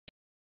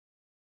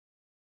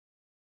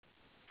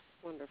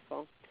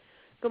Wonderful.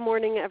 Good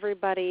morning,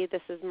 everybody.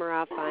 This is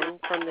Marav Fine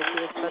from the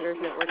Jewish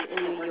Funders Network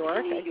in New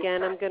York.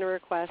 Again, I'm going to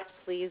request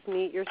please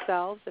mute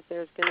yourselves if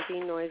there's going to be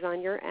noise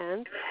on your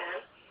end.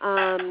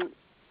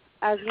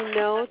 As you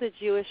know, the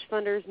Jewish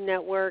Funders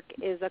Network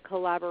is a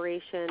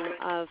collaboration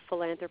of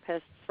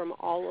philanthropists from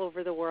all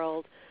over the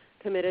world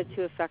committed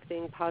to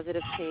effecting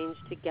positive change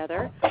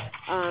together.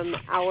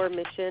 Our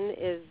mission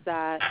is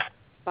that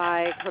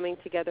by coming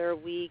together,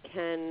 we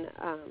can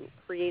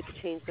create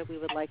the change that we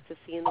would like to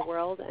see in the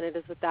world, and it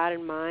is with that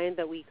in mind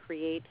that we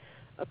create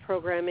a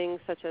programming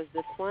such as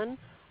this one.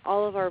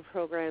 All of our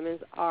programs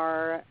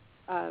are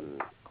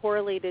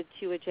correlated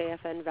to a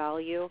JFN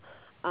value,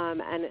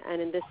 and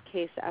in this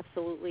case,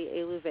 absolutely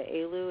Elu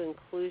ve'elu,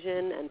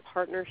 inclusion and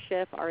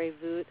partnership,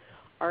 arevut,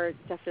 are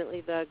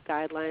definitely the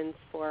guidelines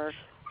for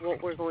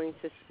what we're going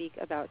to speak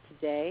about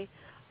today.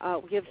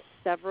 We have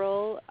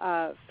several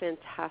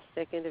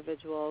fantastic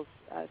individuals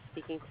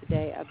speaking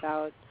today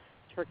about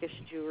Turkish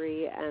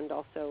Jewry and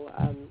also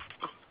a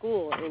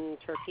school in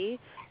Turkey.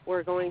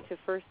 We're going to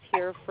first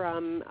hear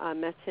from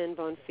Metin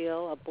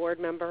Bonfil, a board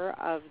member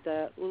of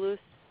the Ulus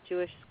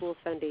Jewish Schools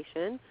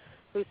Foundation,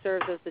 who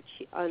serves as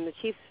on the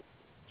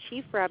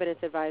Chief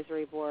Rabbinate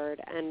Advisory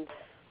Board and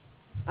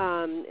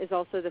is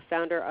also the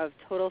founder of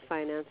Total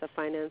Finance, a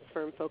finance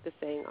firm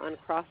focusing on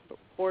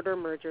cross-border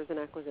mergers and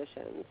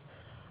acquisitions.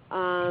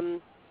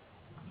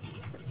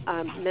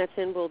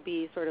 Metin will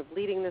be sort of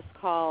leading this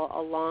call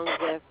along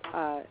with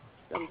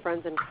some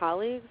friends and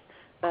colleagues.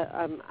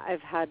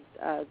 I've had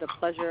the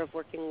pleasure of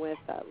working with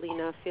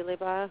Lina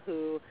Filiba,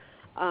 who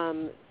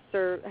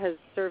has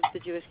served the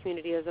Jewish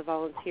community as a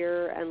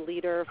volunteer and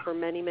leader for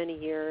many, many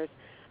years,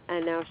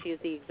 and now she is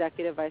the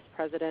Executive Vice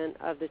President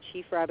of the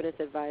Chief Rabbinate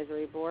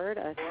Advisory Board,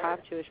 a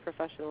top Jewish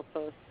professional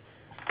post,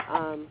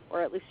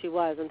 or at least she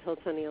was until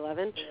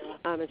 2011,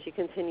 and she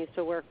continues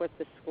to work with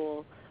the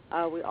school.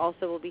 We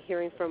also will be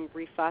hearing from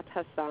Rifat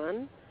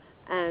Hassan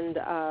and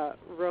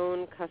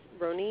Roni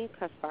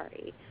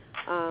Kaspari.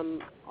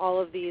 All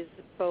of these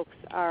folks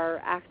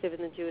are active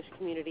in the Jewish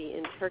community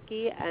in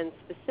Turkey, and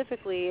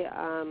specifically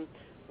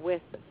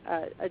with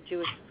a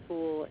Jewish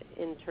school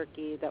in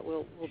Turkey that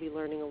we'll be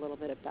learning a little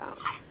bit about.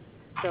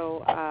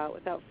 So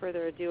without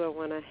further ado, I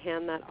want to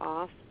hand that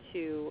off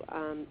to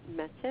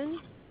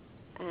Metin,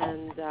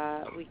 and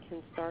we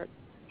can start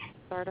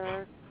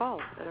our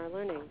call and our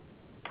learning.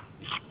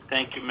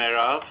 Thank you,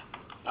 Merav.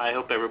 I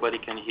hope everybody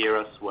can hear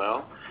us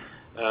well.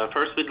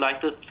 First, we'd like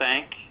to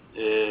thank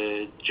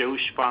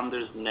Jewish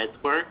Funders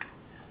Network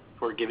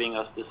for giving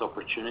us this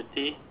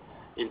opportunity,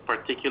 in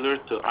particular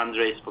to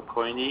Andrei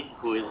Spokojny,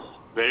 who is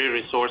very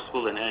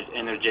resourceful and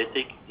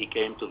energetic. He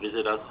came to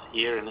visit us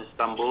here in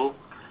Istanbul.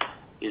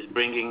 He's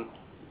bringing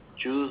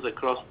Jews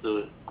across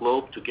the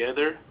globe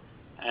together.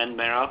 And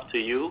Merav, to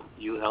you,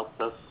 you helped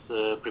us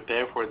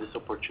prepare for this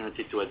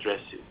opportunity to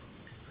address you.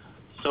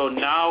 So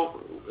now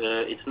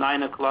it's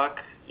 9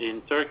 o'clock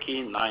in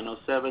Turkey,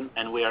 9:07,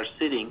 and we are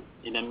sitting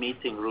in a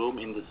meeting room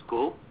in the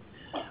school,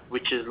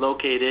 which is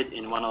located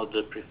in one of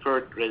the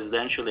preferred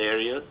residential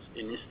areas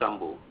in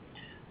Istanbul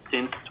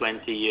since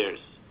 20 years.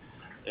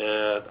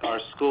 Our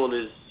school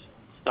is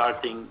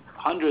starting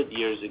 100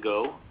 years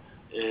ago,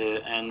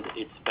 and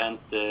it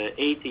spent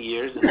 80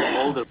 years in the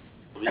older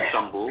of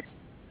Istanbul,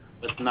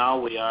 but now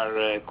we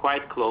are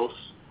quite close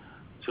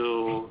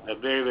to a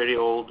very, very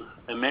old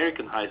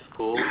American high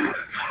school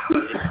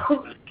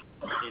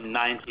in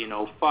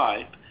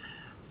 1905.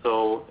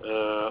 So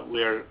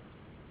we're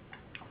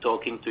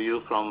talking to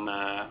you from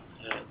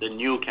the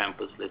new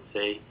campus, let's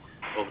say,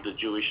 of the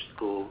Jewish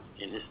school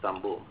in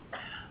Istanbul.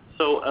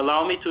 So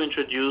allow me to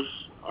introduce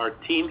our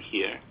team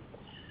here.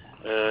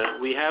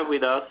 We have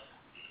with us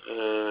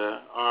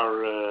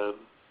our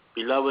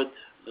beloved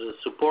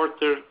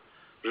supporter,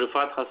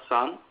 Rifat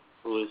Hassan,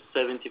 who is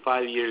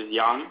 75 years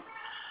young.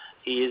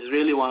 He is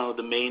really one of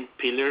the main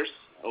pillars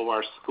of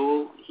our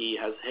school. He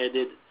has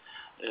headed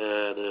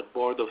the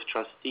board of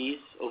trustees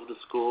of the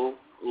school,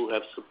 who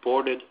have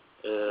supported.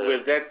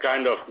 With that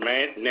kind of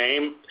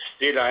name,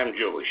 still I am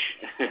Jewish.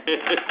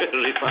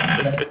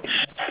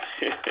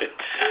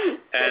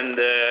 And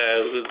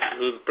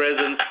whose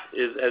presence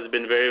has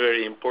been very,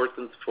 very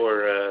important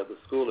for the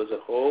school as a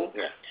whole.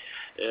 Yeah.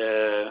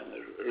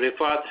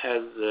 Rifat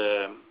has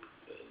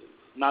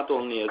not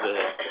only as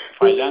a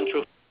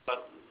philanthropist,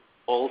 but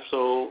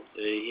also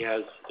he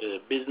has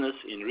business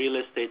in real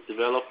estate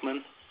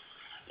development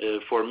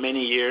for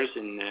many years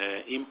in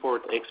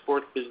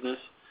import-export business,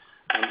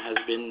 and has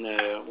been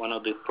one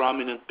of the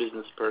prominent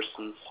business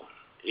persons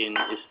in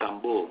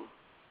Istanbul.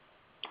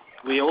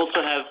 We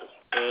also have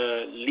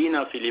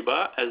Lina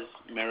Filiba, as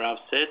Merav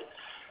said.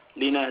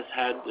 Lina has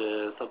had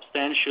a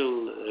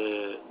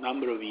substantial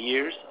number of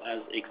years as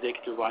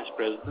Executive Vice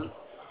President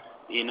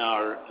in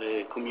our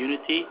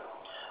community,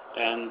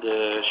 and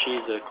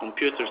she's a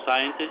computer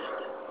scientist,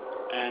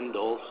 and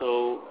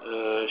also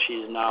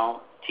she's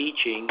now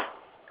teaching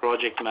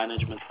project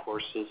management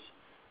courses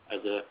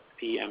as a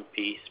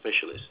PMP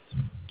specialist.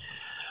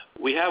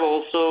 We have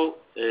also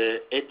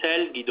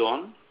Etel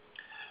Gidon,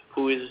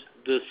 who is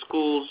the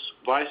school's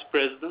vice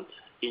president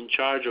in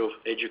charge of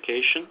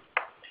education,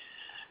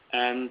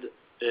 and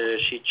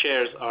she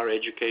chairs our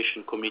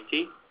education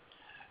committee.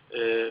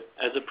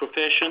 As a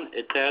profession,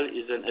 Etel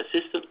is an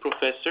assistant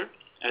professor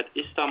at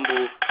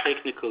Istanbul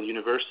Technical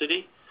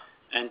University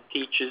and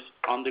teaches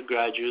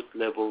undergraduate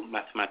level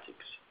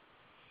mathematics.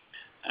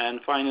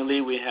 And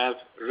finally, we have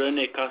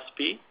Rene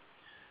Caspi.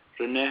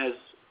 Rene has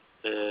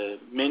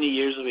many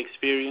years of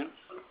experience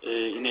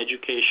in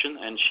education,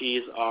 and she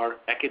is our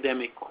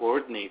academic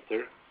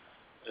coordinator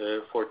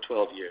for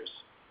 12 years.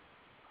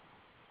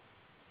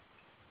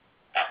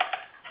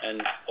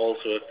 And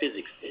also a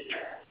physics teacher.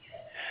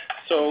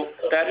 So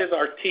that is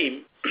our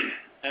team,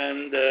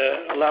 and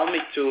allow me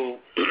to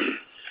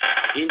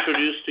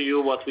introduce to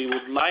you what we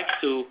would like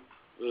to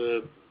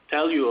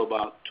tell you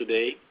about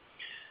today.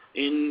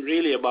 In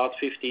really about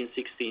 15,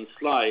 16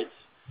 slides,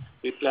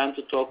 we plan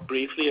to talk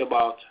briefly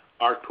about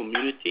our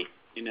community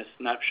in a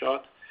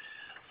snapshot,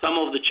 some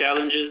of the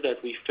challenges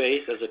that we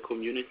face as a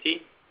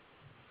community,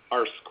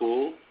 our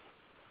school.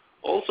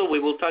 Also, we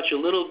will touch a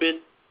little bit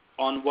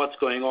on what's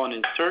going on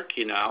in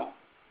Turkey now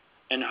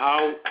and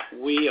how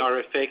we are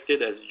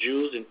affected as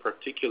Jews in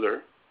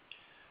particular.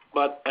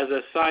 But as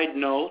a side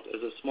note,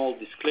 as a small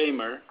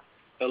disclaimer,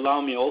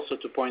 allow me also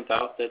to point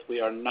out that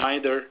we are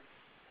neither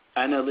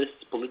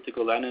analysts,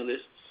 political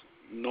analysts,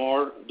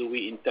 nor do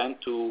we intend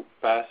to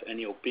pass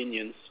any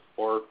opinions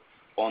or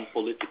on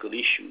political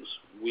issues.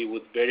 We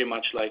would very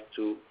much like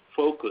to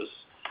focus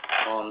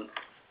on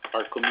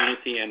our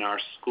community and our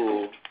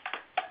school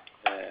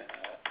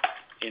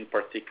in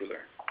particular.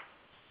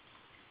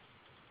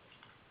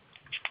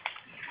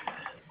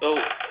 So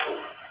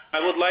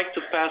I would like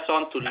to pass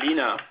on to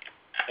Lina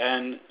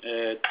and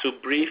to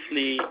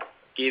briefly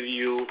give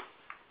you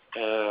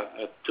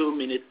a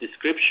 2-minute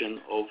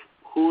description of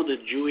who the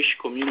Jewish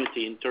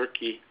community in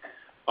Turkey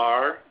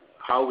are,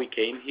 how we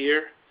came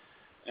here,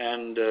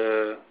 and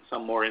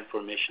some more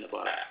information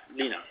about it.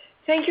 Lina.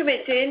 Thank you,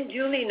 Metin.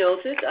 Duly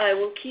noted. I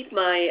will keep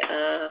my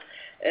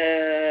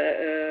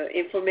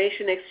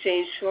information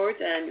exchange short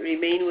and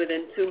remain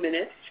within 2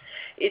 minutes.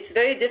 It's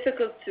very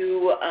difficult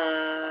to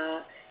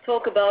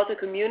talk about a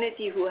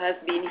community who has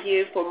been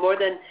here for more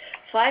than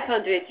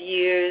 500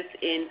 years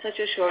in such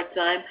a short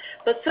time,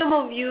 but some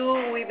of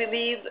you, we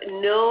believe,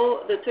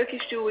 know the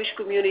Turkish Jewish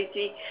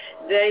community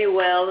very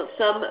well,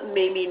 some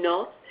maybe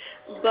not,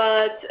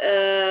 but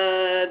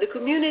the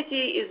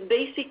community is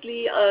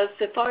basically a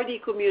Sephardi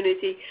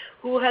community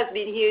who has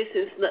been here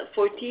since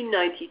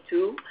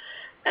 1492,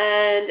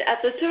 and at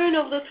the turn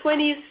of the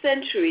 20th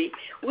century,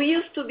 we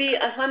used to be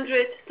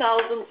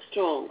 100,000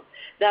 strong.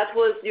 That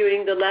was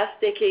during the last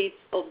decades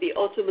of the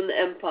Ottoman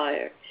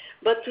Empire.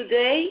 But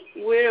today,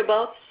 we're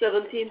about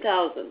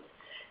 17,000.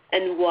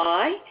 And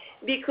why?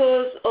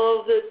 Because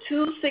of the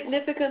 2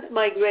 significant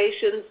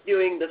migrations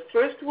during the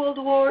First World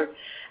War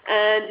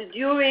and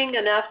during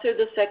and after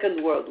the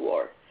Second World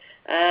War.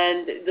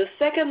 And the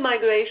second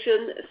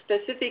migration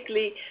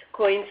specifically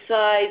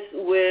coincides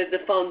with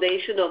the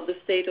foundation of the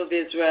State of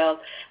Israel.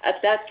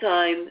 At that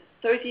time,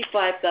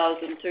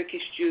 35,000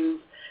 Turkish Jews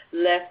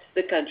left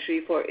the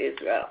country for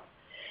Israel.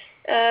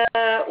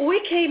 We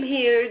came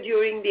here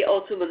during the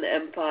Ottoman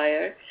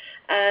Empire,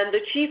 and the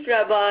Chief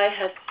Rabbi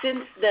has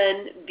since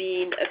then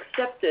been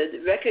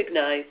accepted,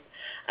 recognized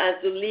as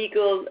the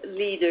legal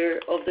leader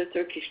of the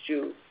Turkish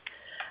Jews.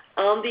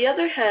 On the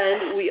other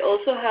hand, we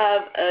also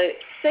have a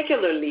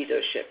secular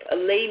leadership, a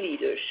lay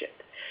leadership,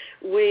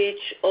 which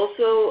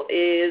also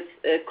is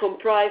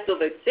comprised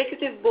of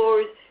executive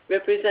boards,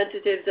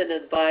 representatives, and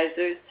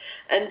advisors,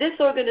 and this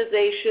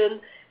organization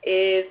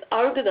is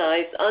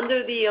organized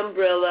under the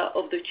umbrella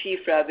of the Chief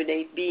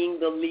Rabbinate, being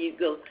the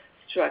legal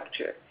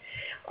structure.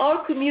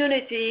 Our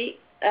community,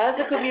 as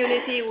a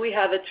community, we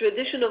have a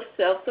tradition of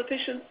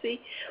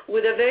self-sufficiency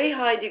with a very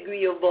high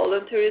degree of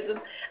voluntarism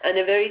and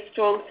a very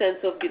strong sense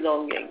of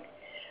belonging.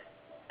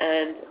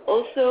 And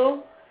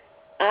also,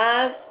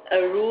 as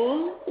a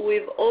rule,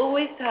 we've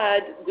always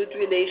had good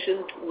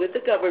relations with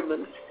the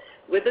governments,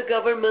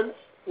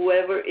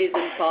 whoever is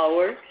in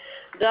power.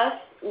 Thus,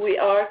 we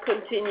are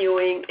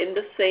continuing in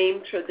the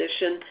same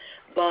tradition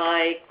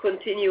by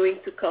continuing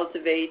to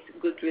cultivate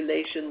good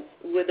relations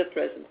with the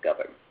present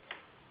government.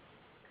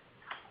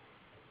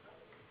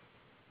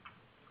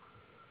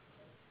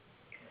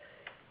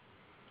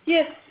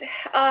 Yes,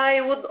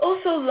 I would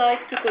also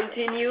like to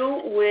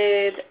continue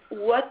with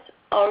what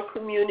our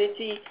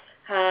community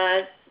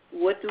has,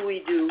 what do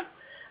we do.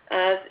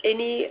 As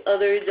any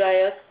other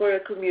diaspora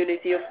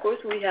community, of course,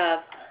 we have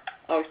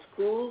our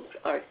schools,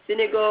 our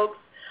synagogues,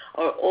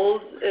 our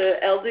old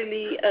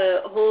elderly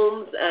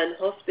homes and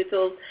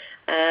hospitals,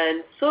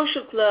 and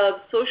social clubs,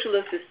 social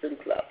assistance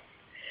clubs.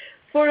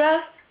 For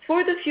us,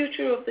 for the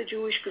future of the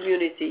Jewish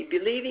community,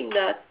 believing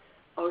that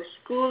our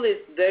school is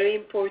very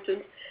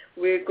important,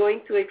 we're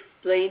going to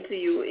explain to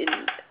you in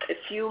a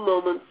few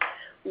moments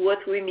what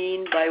we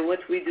mean by what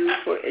we do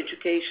for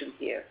education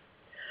here.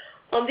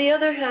 On the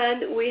other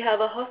hand, we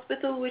have a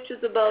hospital which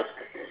is about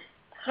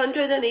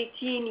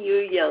 118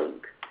 years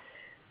young,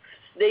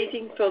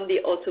 dating from the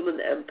Ottoman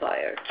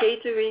Empire,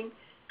 catering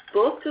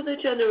both to the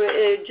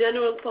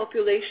general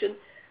population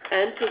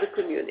and to the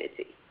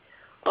community.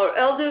 Our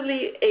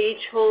elderly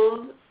age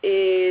home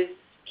is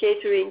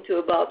catering to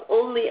about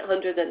only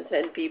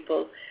 110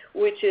 people,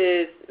 which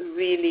is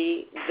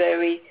really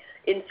very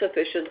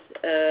insufficient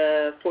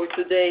for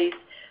today's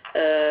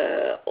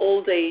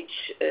old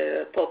age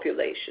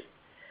population.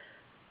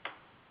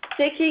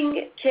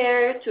 Taking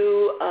care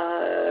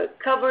to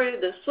cover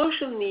the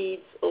social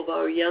needs of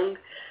our young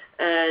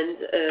and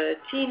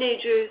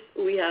teenagers,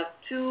 we have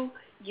 2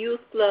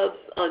 youth clubs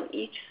on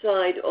each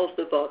side of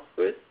the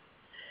Bosphorus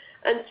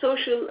and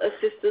social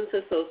assistance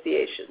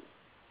associations.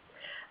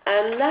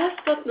 And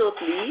last but not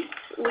least,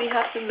 we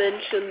have to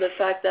mention the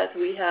fact that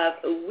we have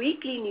a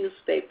weekly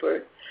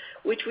newspaper,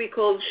 which we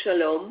call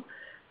Shalom,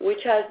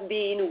 which has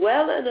been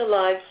well and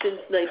alive since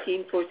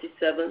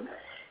 1947.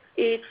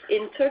 It's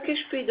in Turkish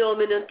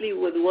predominantly,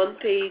 with 1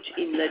 page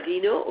in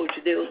Ladino or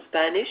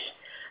Judeo-Spanish,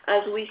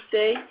 as we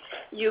say.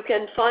 You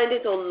can find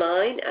it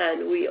online,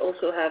 and we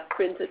also have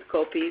printed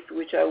copies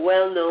which are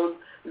well known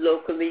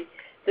locally.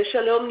 The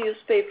Shalom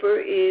newspaper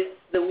is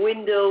the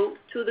window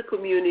to the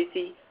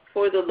community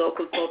for the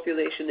local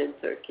population in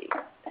Turkey.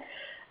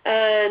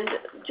 And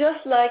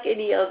just like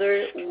any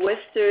other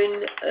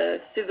Western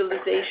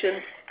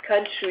civilization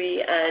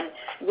country and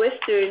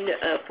Western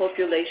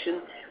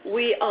population,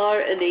 we are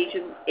an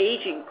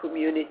aging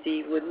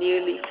community with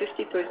nearly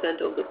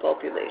 50% of the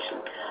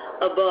population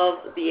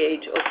above the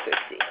age of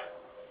 50.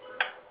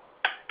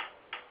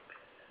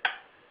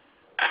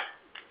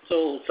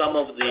 So some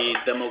of the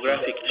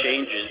demographic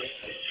changes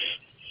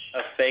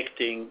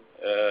affecting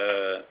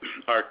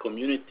our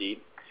community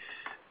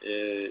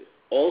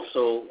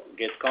also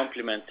get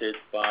complemented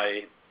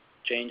by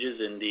changes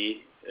in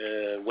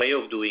the way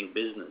of doing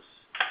business.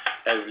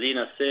 As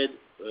Lina said,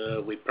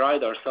 we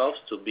pride ourselves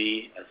to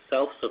be a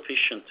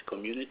self-sufficient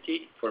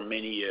community for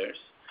many years,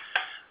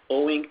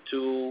 owing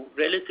to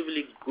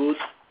relatively good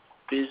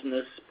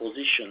business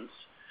positions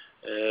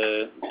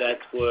that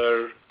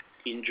were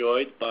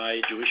enjoyed by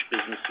Jewish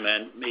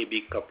businessmen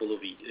maybe a couple of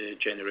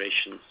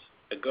generations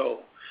ago.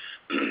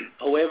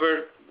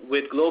 However,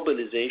 with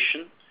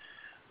globalization,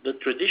 the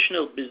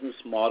traditional business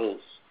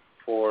models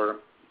for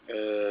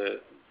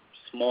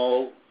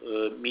small,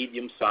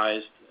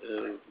 medium-sized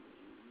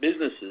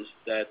businesses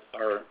that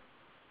are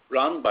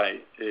run by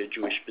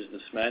Jewish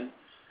businessmen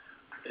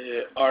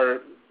are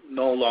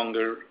no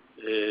longer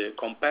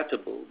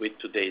compatible with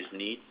today's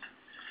needs.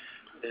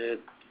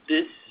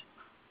 This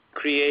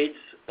creates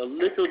a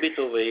little bit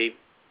of a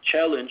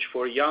challenge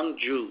for young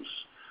Jews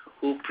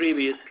who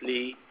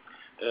previously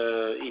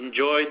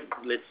enjoyed,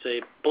 let's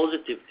say,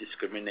 positive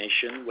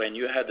discrimination. When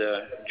you had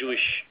a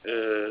Jewish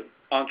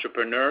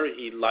entrepreneur,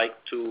 he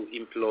liked to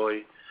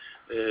employ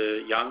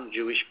young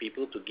Jewish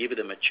people to give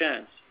them a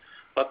chance.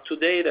 But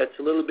today that's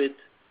a little bit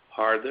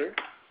harder,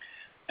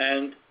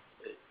 and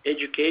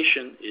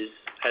education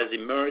has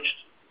emerged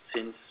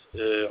since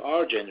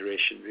our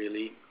generation,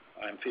 really,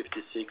 I'm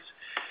 56,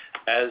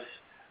 as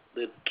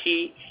the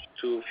key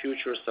to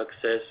future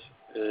success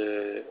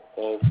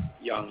of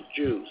young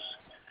Jews.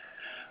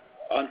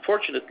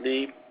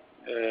 Unfortunately,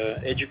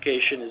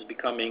 education is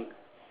becoming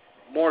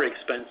more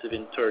expensive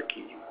in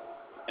Turkey,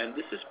 and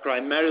this is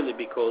primarily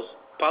because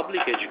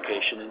public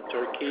education in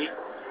Turkey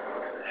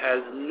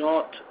has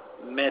not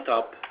met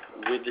up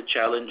with the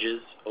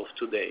challenges of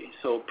today.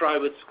 So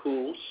private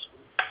schools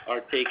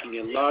are taking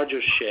a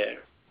larger share,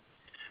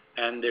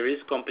 and there is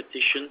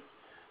competition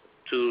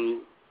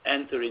to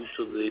enter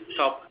into the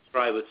top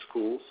private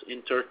schools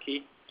in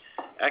Turkey.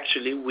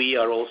 Actually, we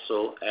are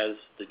also, as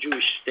the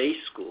Jewish state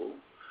school,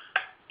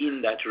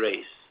 in that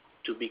race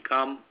to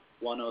become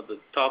one of the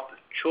top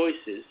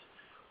choices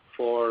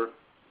for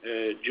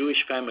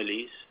Jewish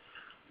families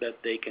that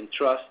they can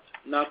trust,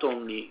 not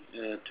only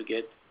to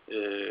get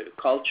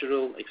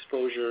cultural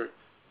exposure,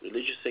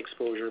 religious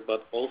exposure,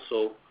 but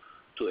also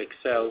to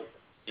excel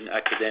in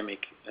academic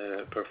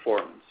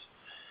performance.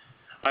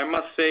 I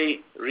must say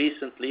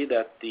recently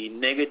that the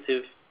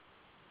negative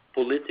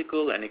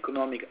political and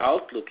economic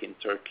outlook in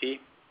Turkey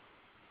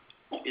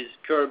is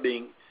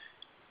curbing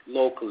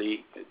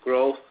locally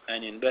growth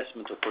and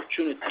investment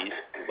opportunities.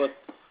 But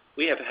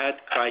we have had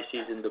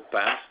crises in the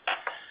past,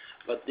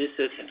 but this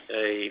is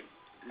a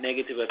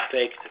negative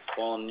effect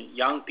on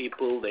young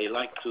people. They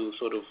like to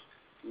sort of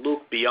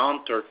look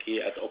beyond Turkey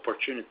at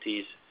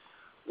opportunities,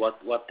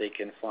 what they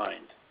can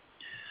find.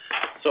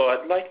 So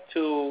I'd like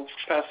to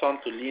pass on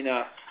to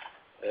Lina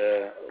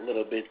a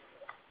little bit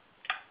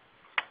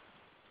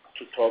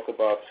to talk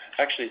about,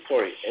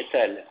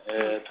 Etel,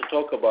 to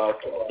talk about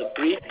the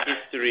brief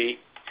history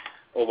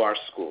of our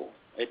school.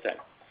 Etel.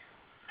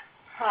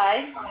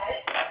 Hi.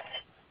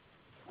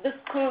 The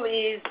school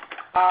is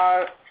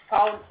our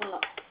fountain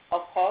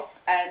of hope,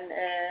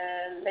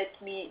 and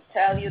let me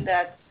tell you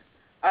that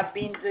I've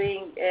been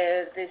doing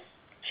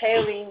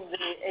chairing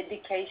the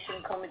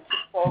education committee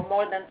for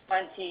more than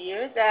 20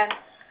 years, and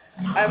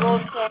I've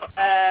also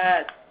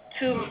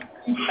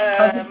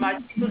my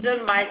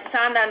children, my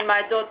son and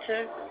my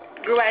daughter,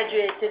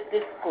 graduated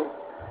this school.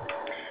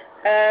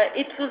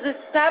 It was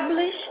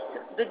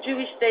established the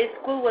Jewish Day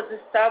School was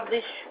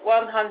established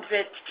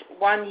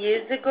 101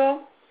 years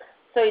ago,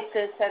 so it's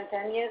a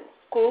centennial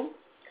school.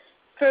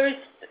 First,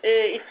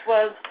 it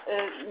was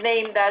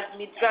named as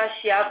Midrash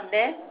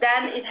Yavne.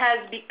 Then it has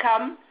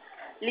become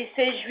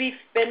Lycée Juif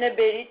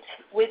Beneberit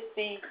with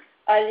the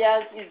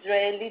Alliance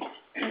Israelite,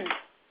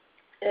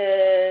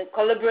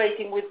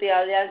 collaborating with the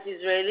Alliance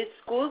Israelite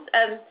schools.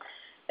 And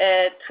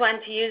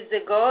 20 years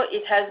ago,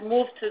 it has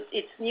moved to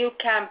its new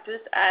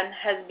campus and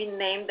has been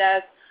named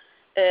as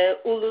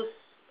Ulus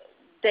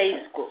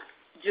Day School,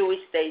 Jewish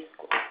Day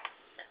School.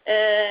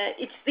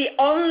 It's the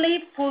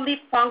only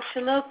fully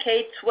functional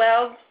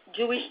K-12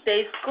 Jewish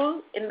day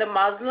school in the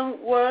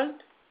Muslim world,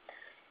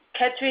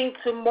 catering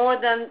to more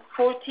than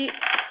 40%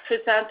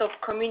 of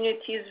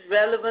community's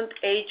relevant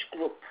age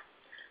group.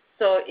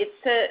 So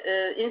it's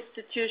an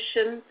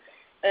institution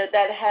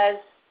that has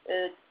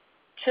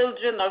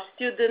children or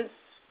students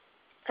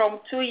from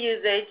 2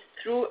 years age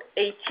through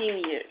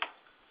 18 years.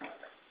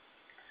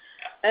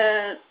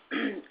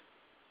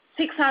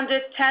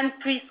 610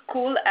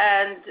 preschool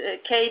and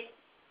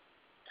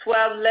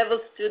K-12 level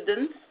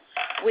students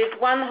with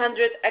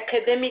 100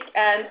 academic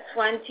and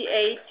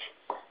 28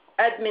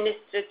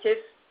 administrative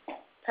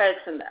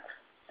personnel.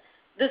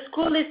 The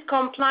school is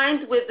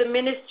compliant with the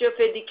Ministry of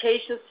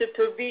Education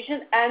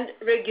supervision and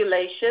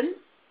regulation.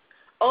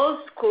 All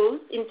schools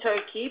in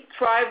Turkey,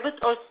 private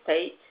or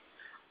state,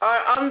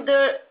 are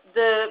under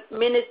the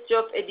Ministry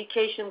of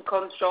Education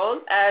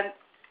control, and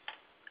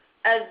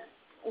as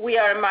we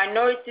are a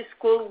minority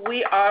school,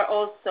 we are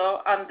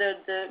also under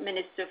the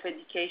Ministry of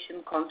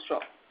Education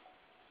control.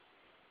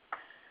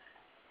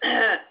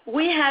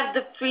 We have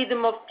the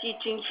freedom of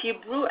teaching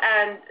Hebrew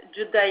and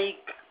Judaic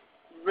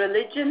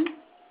religion.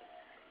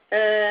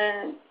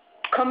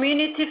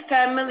 Community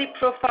family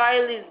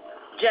profile is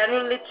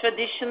generally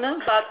traditional,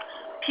 but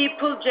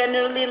people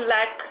generally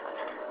lack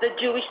the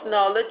Jewish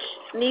knowledge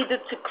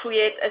needed to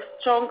create a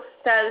strong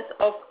sense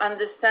of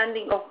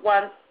understanding of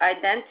one's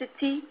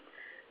identity.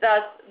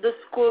 Thus, the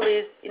school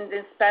is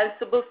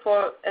indispensable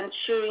for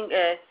ensuring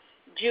a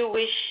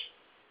Jewish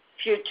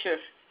future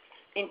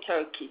in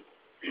Turkey.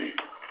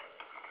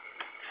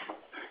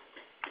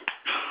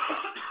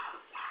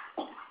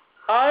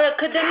 Our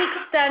academic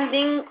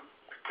standing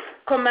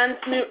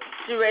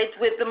commensurate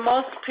with the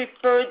most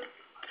preferred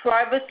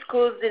private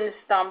schools in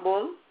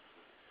Istanbul,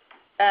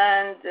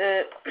 and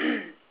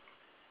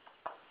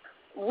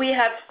we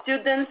have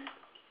students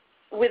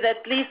with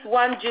at least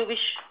one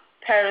Jewish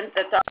parent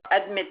that are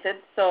admitted,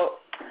 so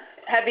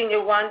having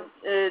one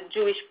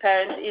Jewish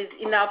parent is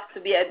enough to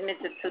be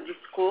admitted to the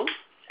school.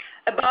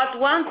 About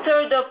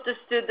 1/3 of the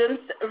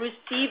students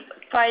receive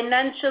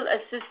financial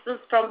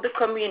assistance from the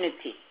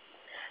community.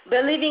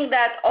 Believing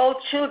that all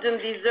children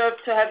deserve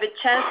to have a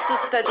chance to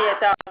study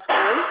at our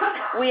school,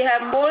 we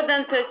have more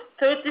than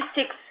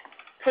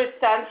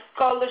 36%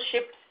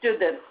 scholarship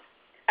students,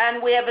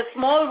 and we have a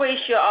small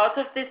ratio out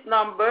of this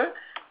number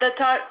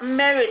that are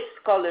merit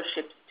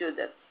scholarship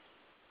students.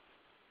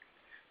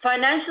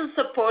 Financial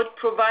support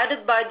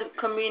provided by the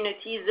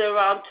community is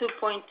around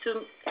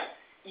 $2.2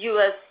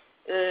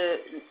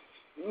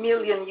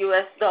 million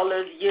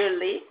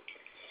yearly,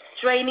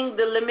 straining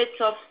the limits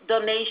of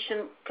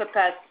donation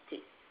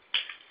capacity.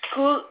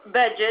 School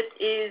budget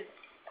is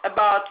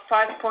about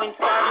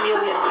 $5.5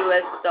 million,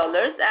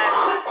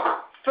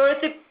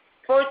 and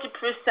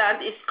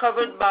 40% is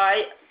covered by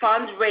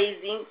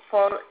fundraising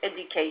for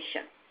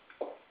education.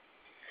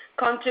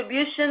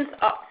 Contributions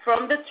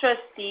from the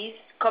trustees,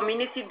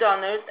 community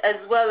donors, as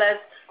well as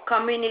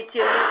community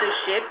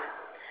leadership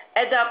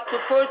add up to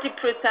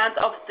 40%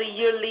 of the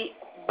yearly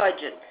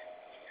budget.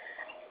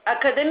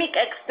 Academic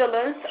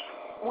excellence,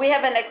 we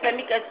have an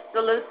academic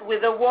excellence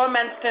with a warm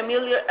and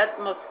familiar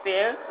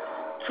atmosphere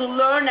to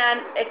learn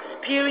and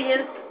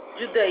experience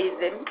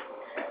Judaism,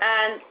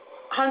 and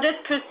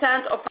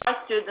 100% of our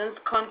students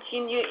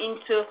continue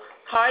into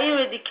higher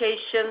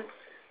education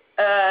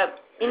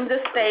in the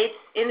States,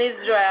 in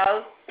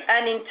Israel,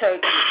 and in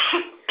Turkey.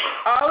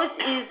 Ours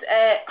is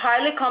a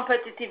highly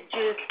competitive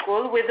Jewish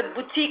school with a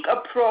boutique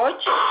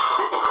approach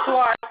to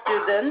our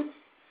students,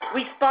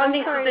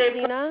 responding to their...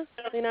 Lina,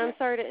 I'm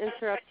sorry to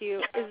interrupt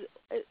you.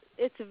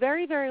 It's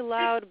very, very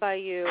loud by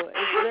you.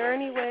 Is there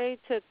any way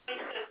to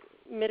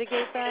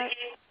mitigate that?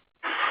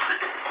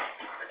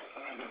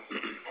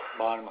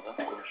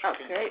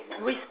 Okay.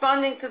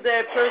 Responding to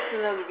their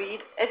personal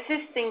needs,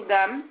 assisting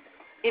them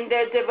in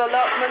their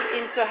development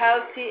into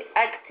healthy,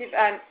 active,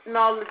 and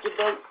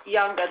knowledgeable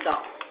young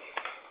adults.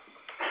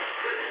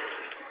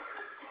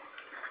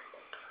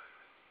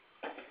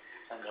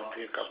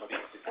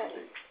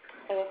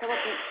 Evet ama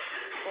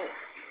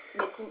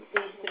metin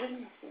değiştirir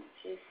misin?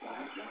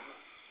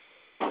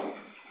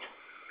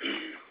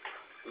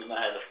 We might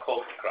have a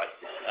cold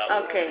crisis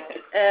now. Okay.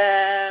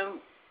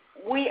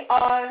 We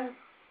are...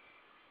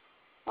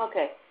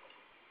 Okay.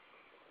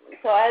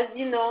 So as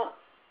you know,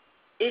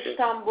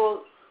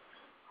 Istanbul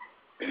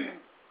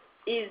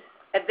is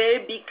a very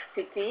big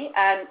city,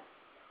 and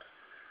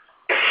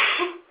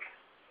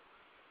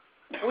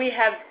we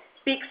have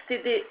big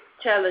city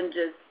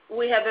challenges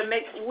we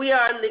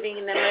are living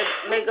in a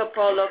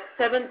megapole of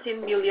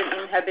 17 million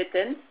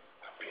inhabitants.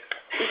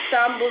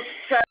 Istanbul's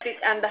traffic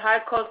and the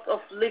high cost of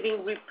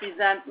living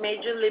represent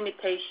major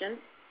limitations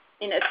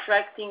in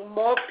attracting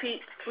more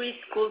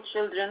preschool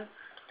children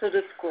to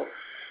the school.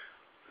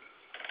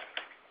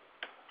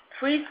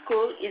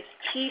 Preschool is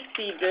key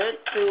feeder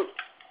to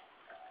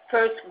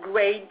first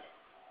grade,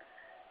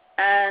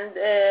 and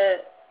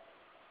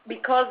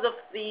because of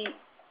the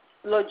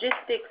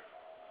logistics,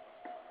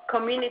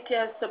 community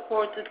has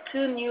supported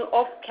 2 new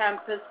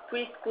off-campus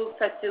preschool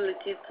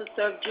facilities to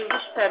serve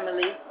Jewish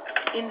families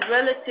in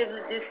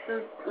relatively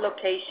distant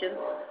locations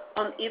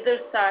on either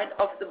side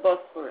of the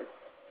Bosphorus.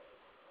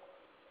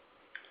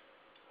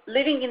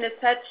 Living in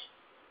such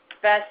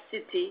vast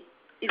city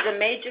is a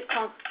major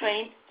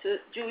constraint to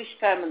Jewish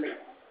families.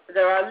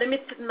 There are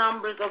limited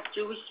numbers of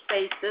Jewish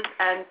spaces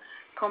and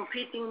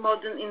competing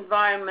modern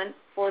environments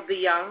for the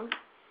young.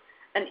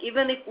 And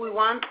even if we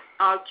want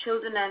our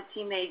children and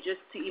teenagers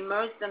to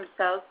immerse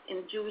themselves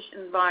in Jewish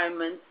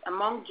environments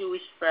among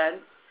Jewish friends,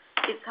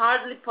 it's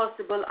hardly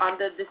possible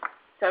under these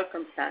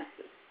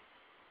circumstances.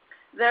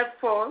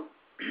 Therefore,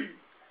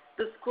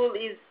 the school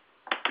is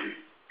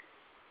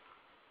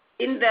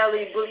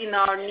invaluable in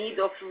our need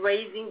of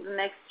raising the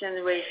next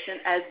generation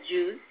as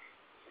Jews,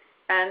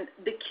 and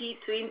the key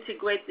to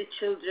integrate the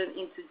children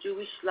into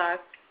Jewish life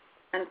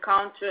and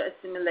counter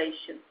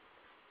assimilation.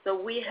 So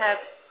we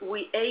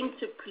aim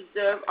to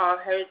preserve our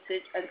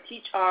heritage and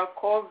teach our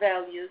core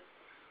values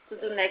to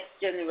the next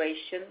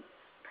generation,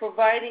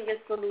 providing a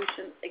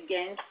solution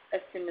against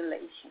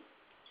assimilation.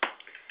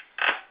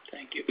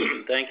 Thank you.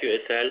 Thank you,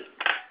 Esel.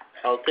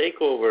 I'll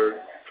take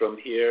over from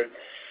here,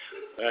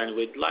 and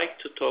we'd like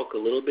to talk a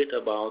little bit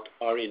about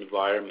our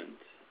environment.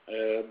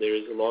 There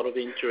is a lot of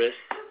interest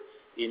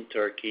in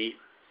Turkey,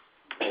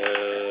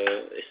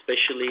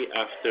 especially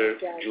after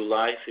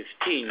July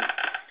 15,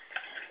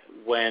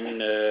 when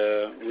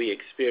we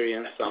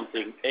experienced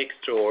something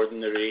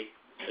extraordinary,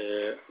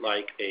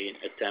 like an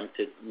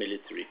attempted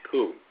military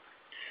coup.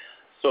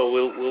 So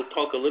we'll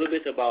talk a little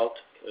bit about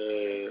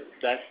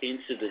that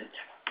incident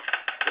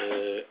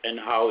and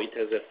how it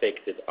has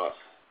affected us.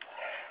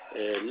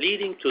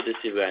 Leading to this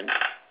event,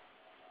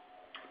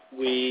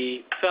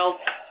 we felt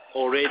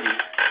already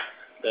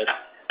that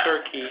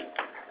Turkey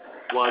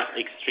was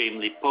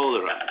extremely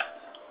polarized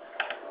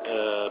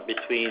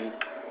between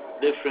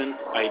different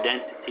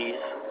identities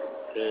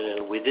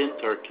within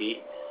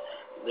Turkey.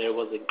 There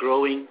was a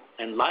growing,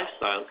 and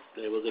lifestyles,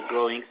 there was a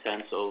growing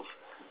sense of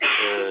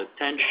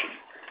tension.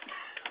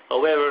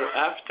 However,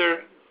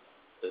 after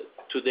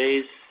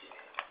today's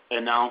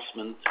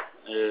announcement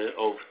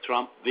of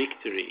Trump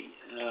victory,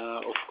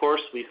 of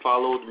course we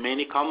followed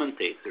many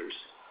commentators,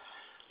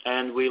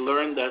 and we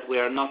learned that we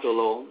are not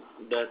alone,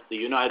 that the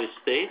United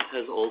States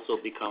has also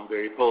become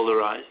very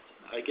polarized.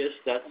 I guess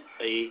that's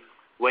a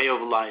way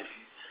of life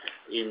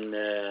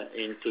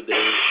in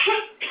today's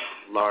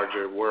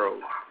larger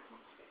world.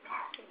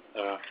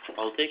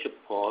 I'll take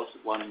a pause,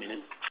 1 minute.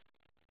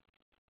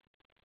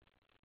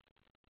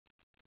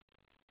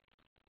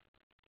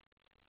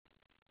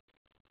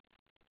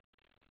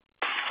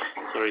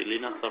 Sorry,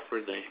 Lina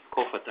suffered a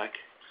cough attack.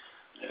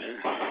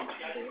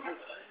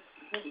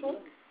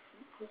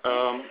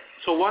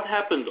 So what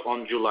happened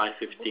on July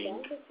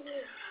 15?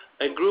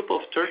 A group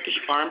of Turkish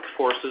armed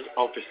forces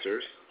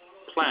officers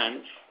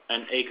planned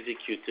and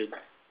executed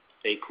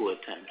a coup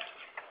attempt.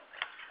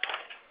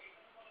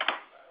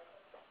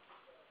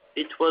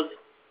 It was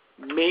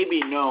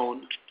maybe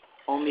known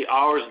only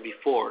hours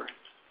before,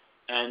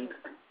 and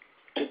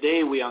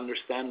today we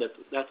understand that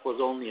that was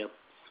only a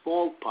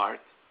small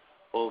part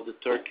of the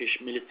Turkish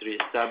military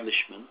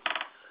establishment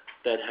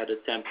that had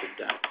attempted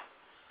that.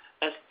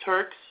 As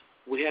Turks,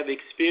 we have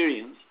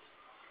experienced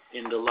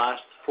in the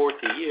last 40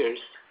 years,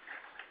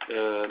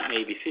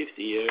 maybe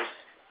 50 years,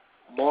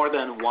 more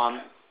than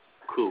one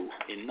coup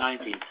in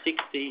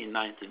 1960, in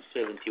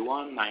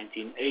 1971,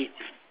 1980.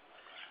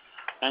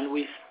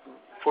 And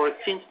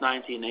since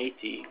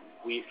 1980,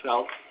 we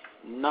felt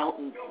no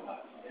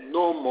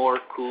more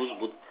coups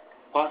would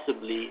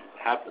possibly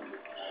happen.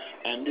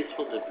 And this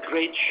was a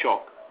great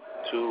shock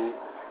to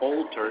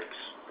all Turks,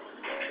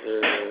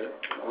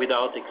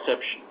 without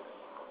exception.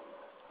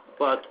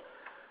 But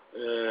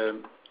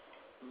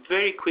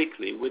very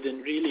quickly,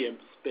 within really a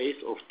space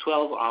of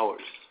 12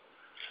 hours,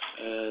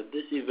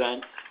 this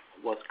event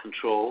was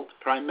controlled,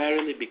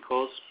 primarily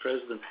because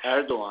President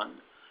Erdogan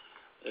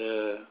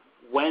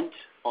went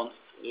on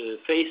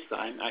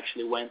FaceTime,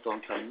 actually went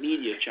on some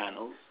media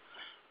channels,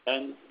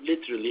 and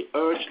literally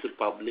urged the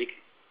public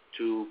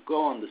to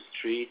go on the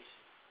streets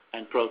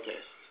and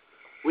protest,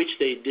 which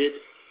they did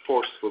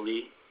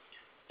forcefully,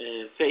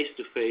 face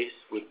to face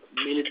with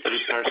military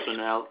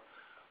personnel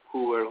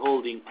who were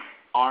holding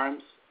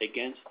arms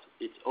against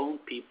its own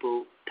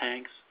people,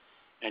 tanks,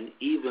 and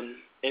even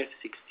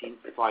F-16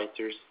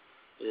 fighters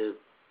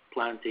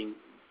planting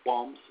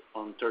bombs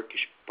on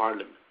Turkish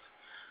parliament.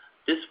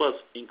 This was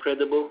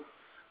incredible,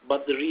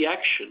 but the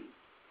reaction,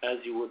 as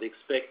you would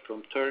expect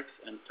from Turks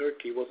and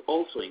Turkey, was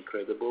also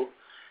incredible,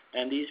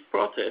 and these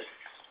protests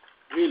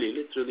really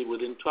literally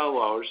within 12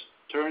 hours,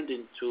 turned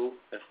into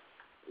a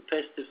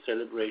festive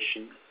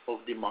celebration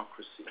of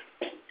democracy.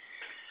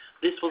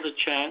 This was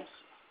a chance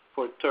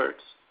for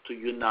Turks to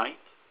unite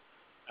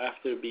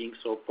after being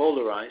so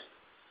polarized,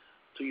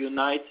 to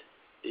unite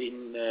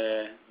in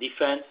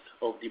defense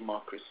of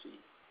democracy.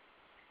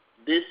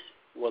 This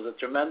was a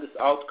tremendous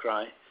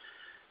outcry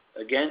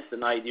against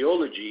an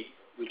ideology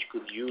which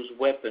could use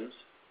weapons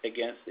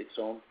against its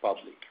own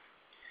public.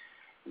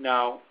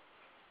 Now,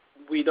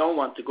 we don't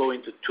want to go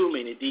into too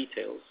many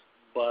details,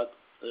 but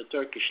the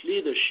Turkish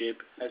leadership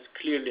has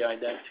clearly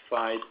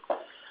identified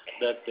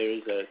that there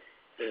is an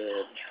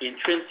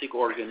intrinsic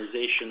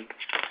organization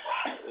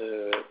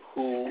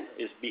who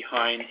is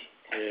behind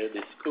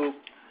this coup,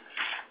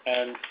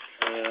 and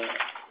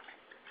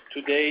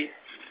today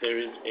there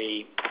is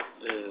a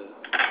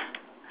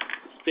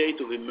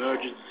state of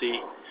emergency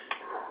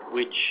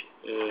which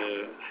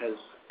has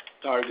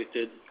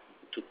targeted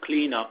to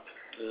clean up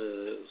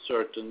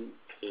certain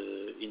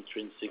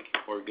intrinsic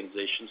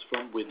organizations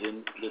from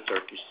within the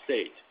Turkish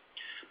state.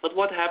 But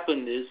what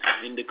happened is,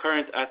 in the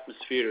current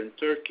atmosphere in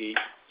Turkey,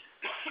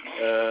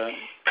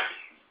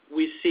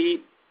 we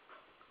see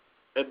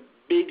a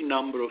big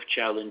number of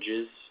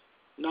challenges,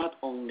 not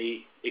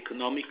only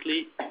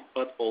economically,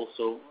 but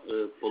also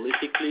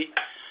politically,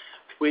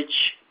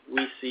 which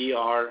we see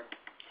are,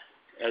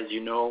 as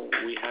you know,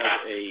 we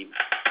have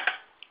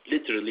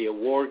literally a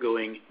war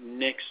going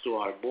next to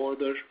our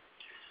border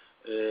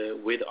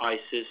with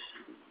ISIS.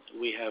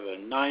 We have a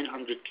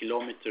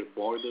 900-kilometer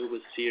border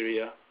with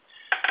Syria.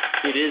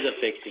 It is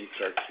affecting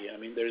Turkey. I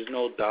mean, there is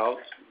no doubt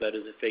that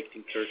is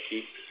affecting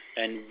Turkey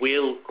and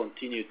will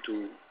continue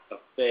to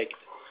affect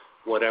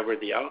whatever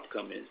the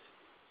outcome is.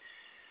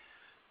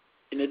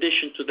 In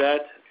addition to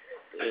that,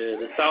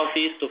 the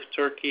southeast of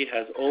Turkey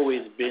has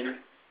always been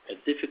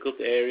a difficult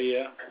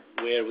area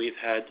where we've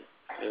had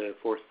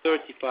for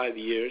 35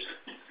 years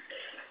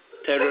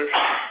terror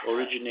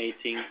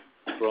originating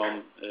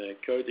from a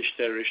Kurdish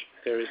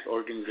terrorist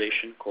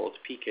organization called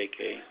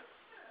PKK.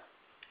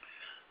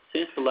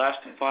 Since the last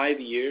 5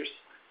 years,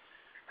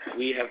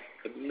 we have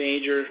a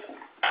major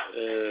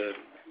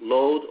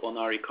load on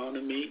our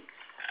economy,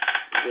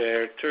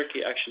 where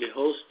Turkey actually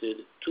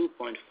hosted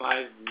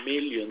 2.5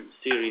 million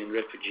Syrian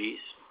refugees.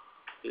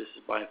 This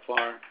is by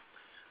far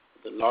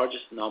the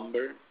largest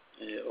number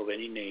of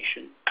any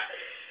nation.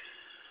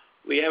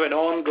 We have an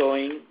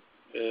ongoing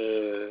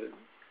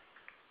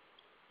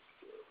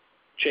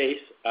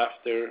chase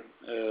after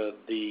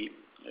the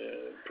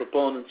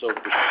proponents of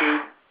the coup.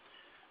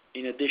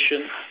 In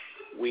addition,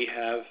 we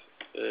have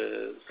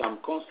some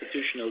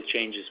constitutional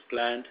changes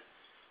planned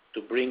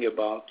to bring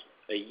about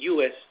a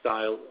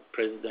US-style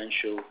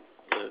presidential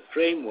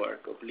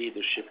framework of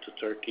leadership to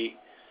Turkey,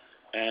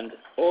 and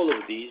all of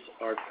these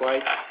are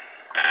quite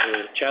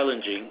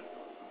challenging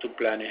to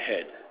plan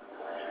ahead.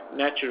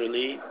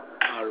 Naturally,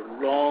 our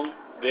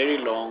very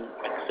long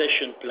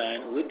accession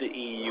plan with the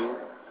EU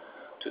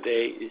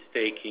today is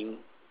taking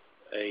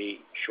a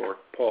short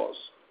pause.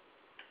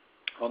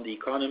 On the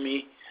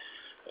economy,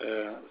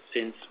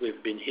 since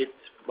we've been hit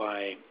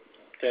by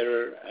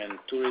terror and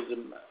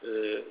tourism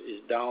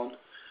is down,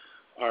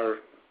 our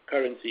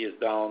currency is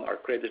down, our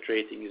credit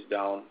rating is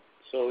down.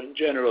 So in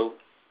general,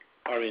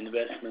 our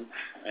investment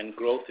and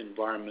growth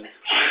environment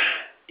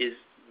is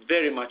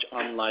very much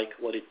unlike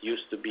what it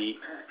used to be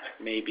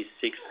maybe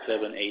 6,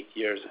 7, 8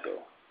 years ago.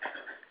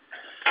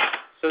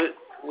 So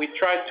we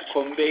tried to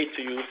convey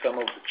to you some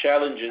of the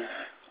challenges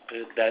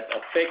that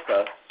affect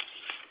us,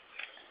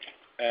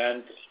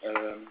 and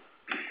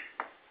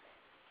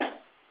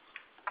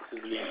this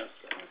is Lina's.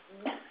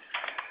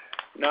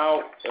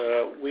 Now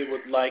we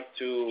would like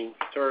to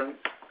turn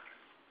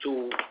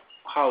to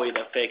how it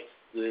affects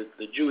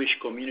the Jewish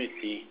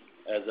community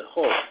as a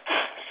whole.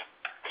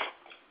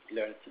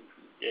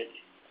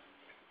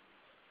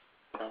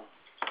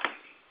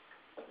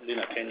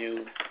 Lina, can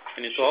you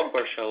talk,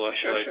 or shall I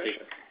take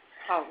it?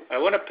 How? I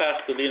want to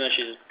pass to Lina.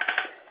 She's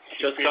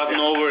just gotten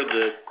over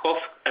the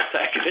cough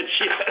attack that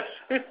she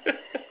has.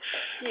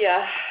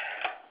 Yeah.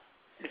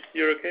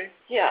 You're okay?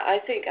 Yeah, I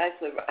think I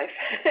survive.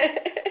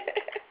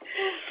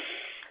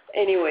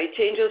 Anyway,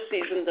 change of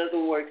season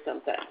doesn't work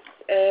sometimes.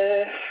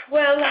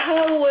 Well,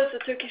 how was the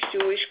Turkish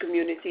Jewish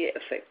community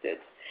affected?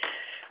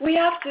 We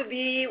have to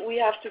be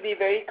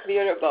very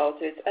clear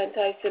about it.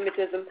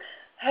 Anti-Semitism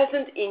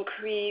hasn't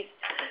increased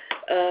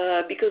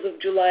because of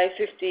July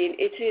 15.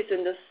 It is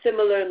in the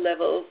similar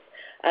levels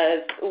as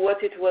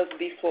what it was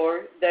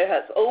before. There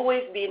has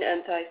always been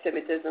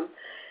anti-Semitism,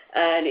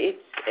 and it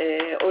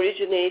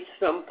originates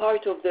from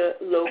part of the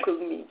local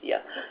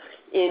media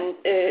in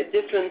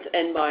different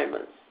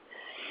environments.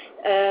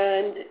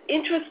 And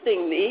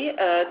interestingly,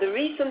 the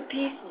recent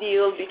peace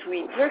deal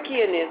between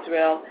Turkey and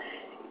Israel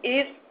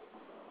is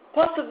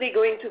possibly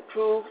going to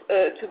prove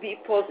to be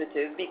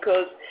positive,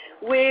 because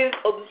we've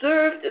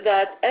observed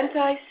that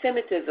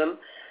anti-Semitism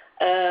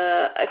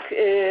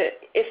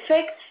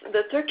affects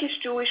the Turkish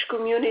Jewish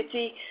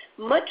community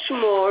much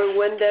more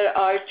when there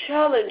are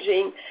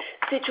challenging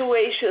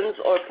situations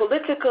or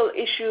political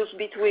issues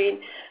between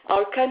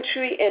our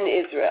country and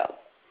Israel.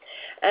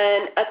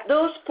 And at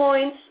those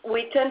points,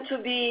 we tend to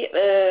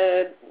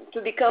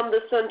become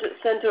the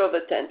center of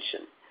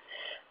attention.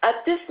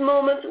 At this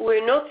moment,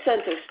 we're not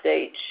center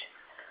stage,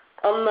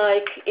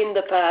 unlike in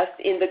the past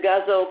in the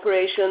Gaza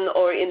operation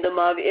or in the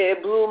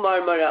Blue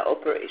Marmara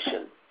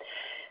operation.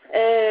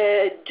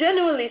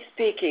 Generally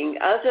speaking,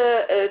 as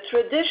a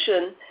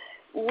tradition,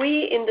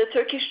 we in the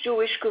Turkish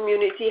Jewish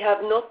community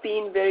have not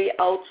been very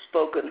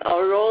outspoken.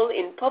 Our role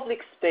in public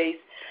space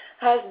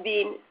has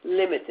been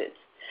limited.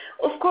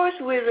 Of course,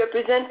 we're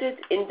represented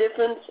in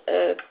different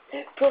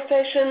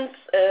professions.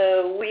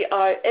 We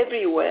are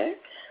everywhere,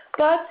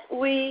 but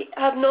we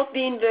have not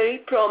been very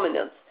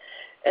prominent,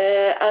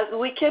 as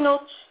we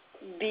cannot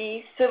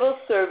be civil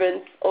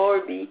servants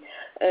or be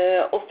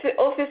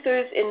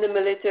officers in the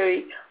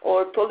military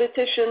or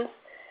politicians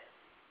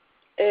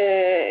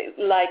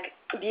like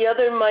the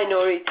other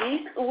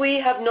minorities. We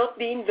have not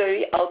been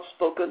very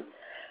outspoken.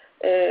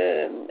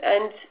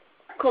 And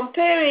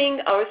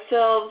comparing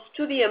ourselves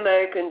to the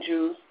American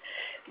Jews,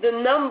 the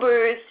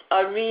numbers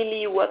are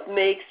really what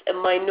makes a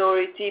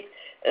minority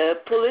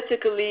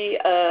politically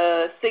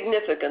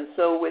significant.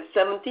 So with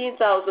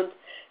 17,000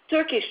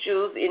 Turkish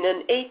Jews in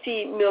an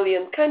 80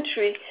 million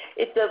country,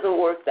 it doesn't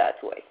work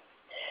that way.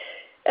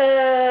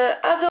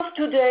 As of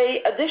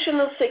today,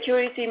 additional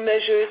security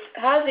measures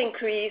have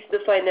increased the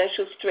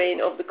financial strain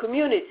of the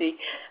community,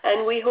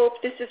 and we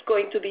hope this is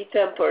going to be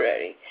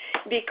temporary,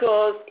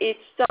 because it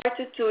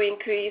started to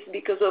increase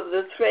because of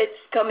the threats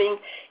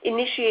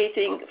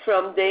initiating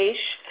from Daesh,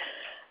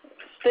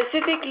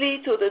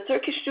 specifically to the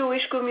Turkish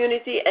Jewish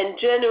community and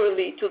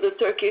generally to the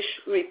Turkish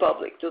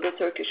Republic, to the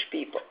Turkish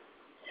people.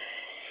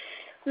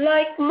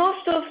 Like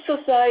most of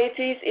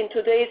societies in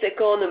today's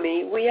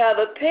economy, we have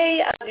a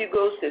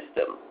pay-as-you-go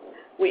system.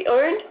 We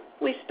earn,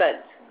 we spend.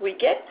 We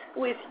get,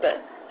 we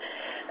spend.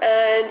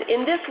 And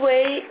in this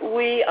way,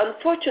 we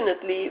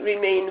unfortunately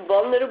remain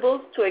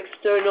vulnerable to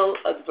external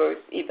adverse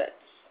events.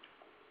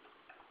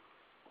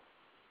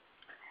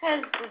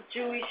 Has the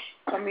Jewish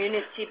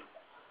community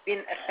been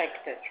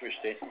affected? Jewish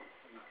state?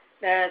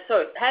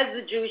 Has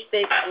the Jewish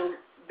state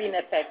been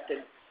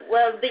affected?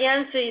 Well, the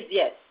answer is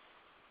yes.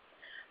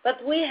 But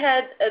we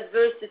had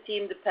adversity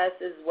in the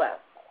past as well.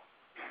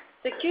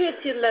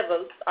 Security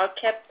levels are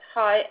kept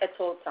high at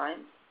all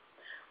times.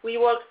 We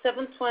work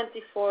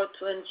 7/24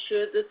 to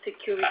ensure the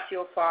security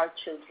of our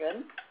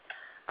children.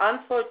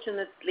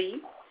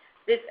 Unfortunately,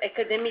 this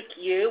academic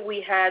year we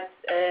had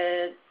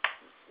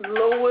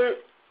lower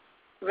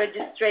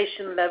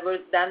registration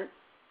levels than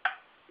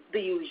the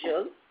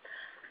usual,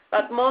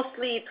 but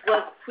mostly it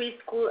was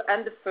preschool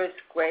and the first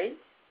grade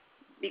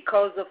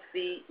because of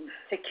the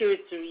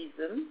security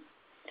reasons.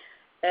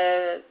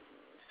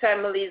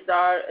 Families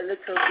are a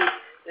little bit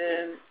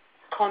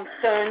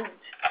concerned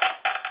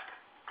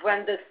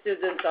when the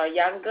students are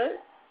younger,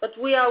 but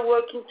we are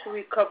working to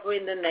recover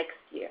in the next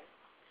year.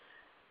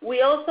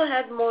 We also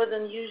had more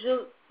than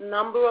usual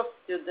number of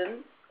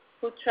students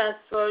who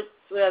transferred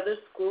to other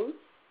schools.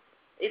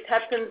 It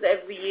happens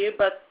every year,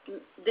 but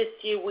this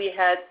year we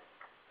had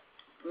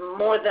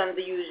more than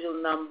the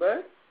usual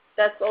number.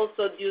 That's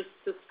also due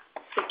to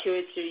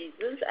security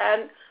reasons,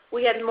 and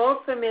we had more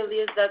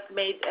families that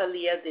made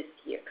Aliyah this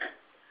year.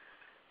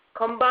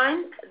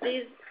 Combined,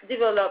 these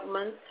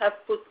developments have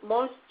put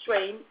more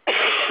strain on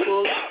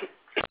school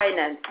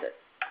finances.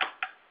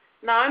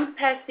 Now I'm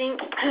passing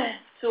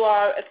to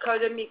our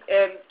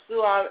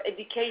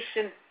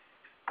education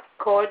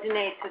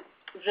coordinator,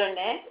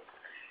 René,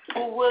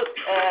 who will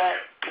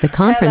the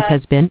conference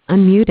has been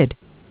unmuted.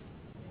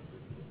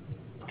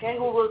 Okay,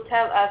 who will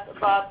tell us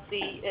about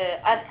the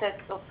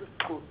assets of the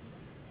school.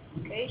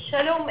 Okay,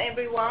 shalom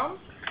everyone.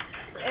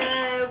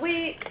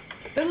 We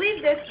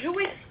believe that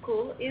Jewish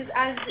school is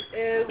and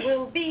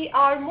will be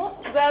our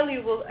most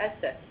valuable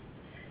asset.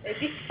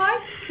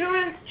 Despite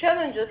current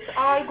challenges,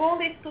 our goal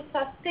is to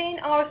sustain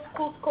our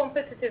school's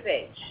competitive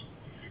edge.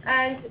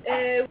 And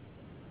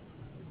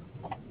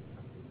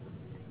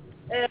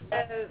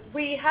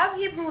we have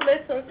Hebrew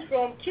lessons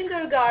from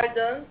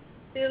kindergarten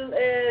till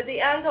the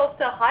end of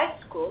the high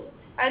school,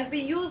 and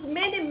we use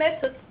many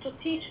methods to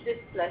teach this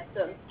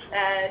lesson,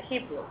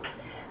 Hebrew.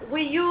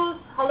 We use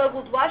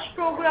Halabud Wash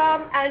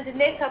program and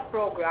NETA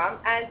program,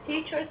 and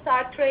teachers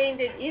are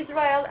trained in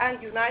Israel and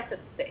United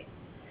States.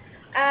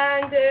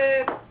 And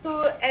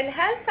to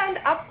enhance and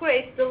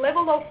upgrade the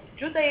level of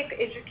Judaic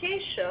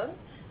education,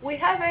 we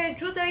have a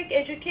Judaic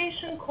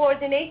education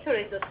coordinator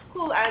in the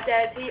school, and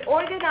that he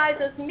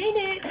organizes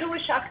many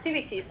Jewish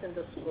activities in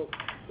the school.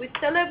 We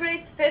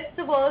celebrate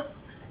festivals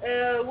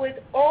with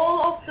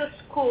all of the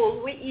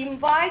school. We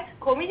invite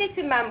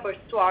community members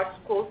to our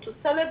school to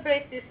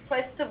celebrate these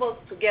festivals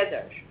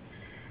together.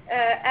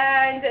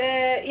 And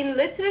in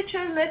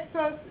literature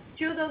lessons,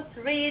 students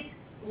read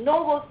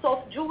novels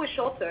of Jewish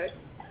authors,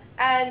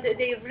 and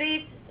they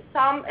read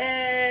some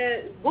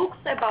books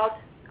about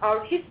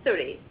our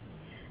history.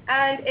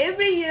 And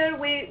every year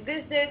we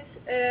visit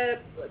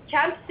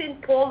camps in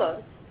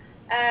Poland,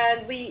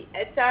 and we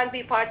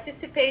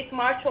participate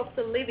March of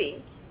the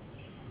Living.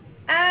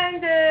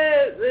 And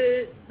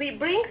we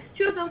bring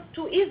students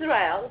to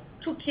Israel,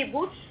 to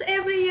kibbutz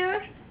every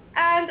year,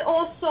 and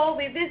also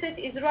we visit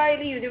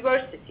Israeli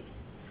universities.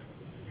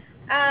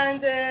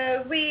 And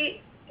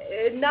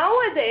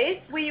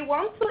nowadays we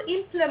want to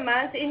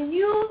implement a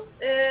new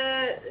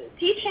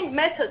teaching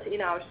method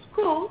in our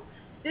school.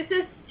 This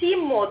is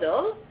STEAM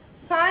model,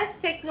 science,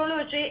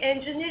 technology,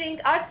 engineering,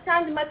 arts,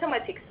 and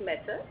mathematics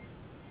method.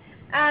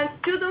 And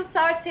students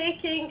are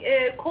taking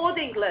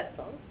coding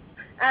lessons,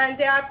 and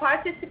they are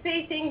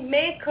participating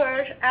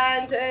maker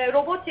and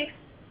robotics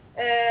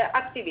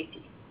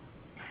activities.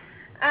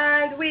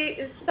 And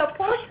we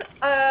support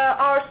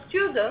our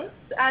students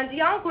and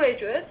young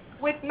graduates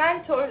with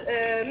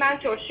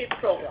mentorship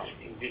programs.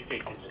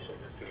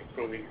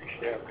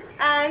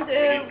 And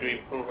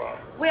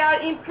we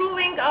are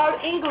improving our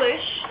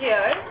English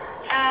here,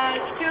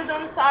 and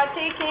students are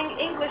taking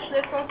English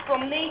lessons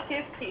from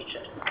native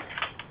teachers.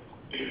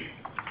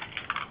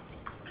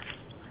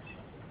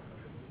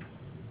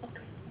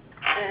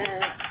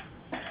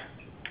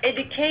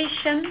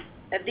 Education,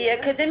 the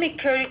academic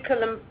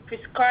curriculum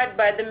prescribed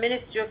by the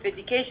Ministry of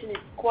Education is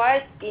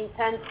quite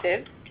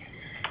intensive,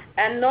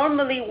 and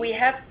normally we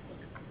have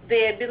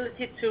the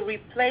ability to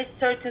replace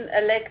certain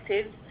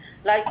electives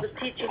like the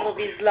teaching of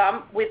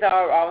Islam with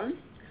our own.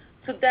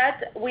 To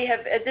that, we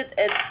have added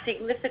a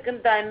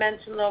significant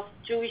dimension of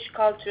Jewish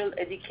cultural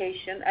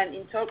education and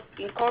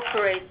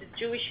incorporated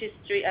Jewish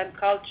history and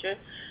culture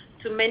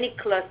to many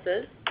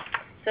classes,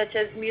 such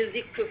as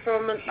music,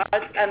 performance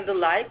arts, and the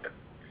like.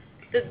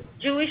 The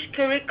Jewish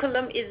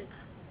curriculum is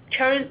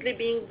currently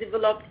being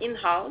developed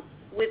in-house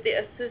with the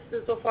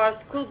assistance of our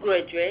school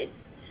graduates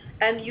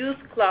and youth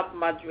club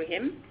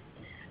Madrihim.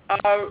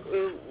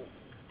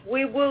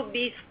 We will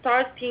be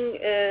starting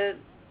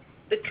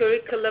the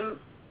curriculum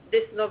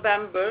this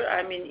November,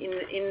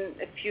 in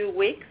a few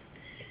weeks,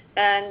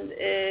 and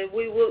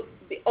we will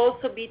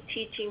also be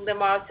teaching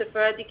them our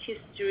Sephardic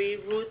history,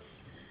 roots,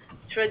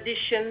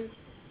 tradition,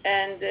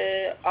 and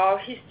our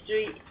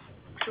history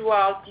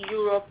throughout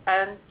Europe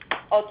and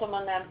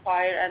Ottoman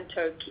Empire and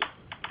Turkey.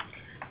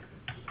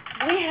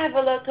 We have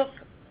a lot of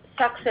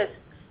success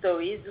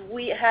stories.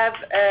 We have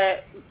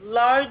a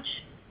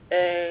large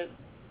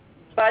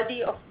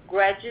body of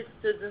graduate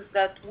students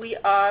that we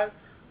are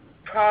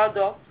proud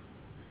of.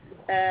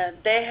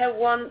 They have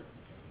won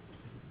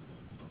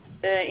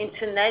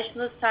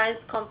international science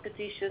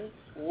competitions,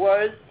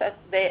 world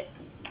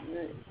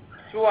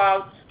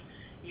throughout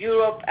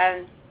Europe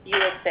and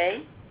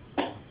USA.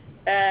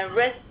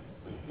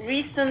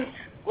 Recent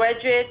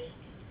graduates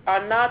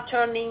are now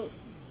turning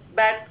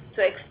back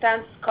to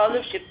extend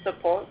scholarship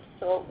support,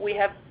 so we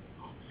have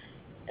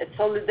a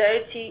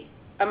solidarity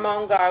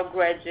among our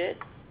graduates.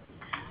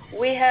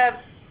 We have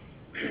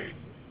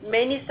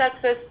many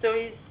success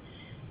stories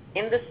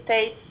in the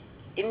States.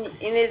 In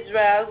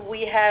Israel,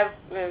 we have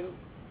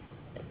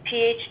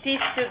PhD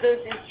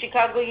students in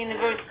Chicago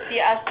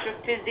University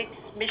Astrophysics,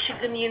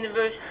 Michigan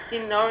University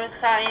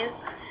Neuroscience,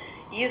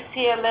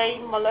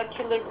 UCLA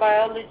Molecular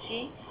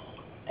Biology,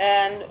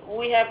 and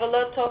we have a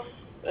lot of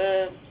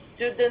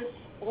students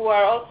who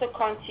are also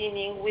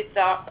continuing with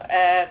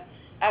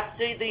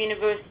after the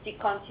university,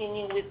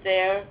 continuing with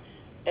their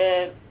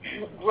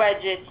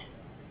graduate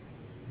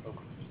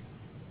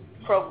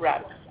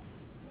programs.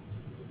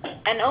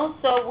 And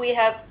also we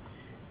have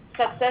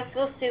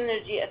successful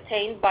synergy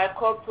attained by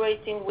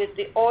cooperating with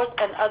the ORT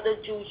and other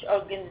Jewish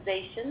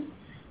organizations.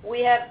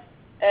 We have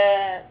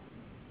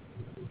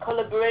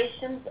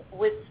collaborations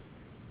with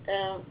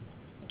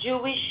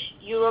Jewish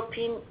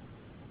European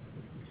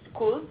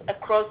schools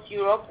across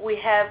Europe. We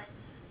have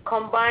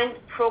combined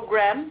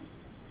programs.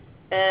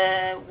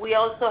 We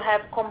also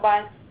have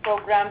combined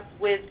programs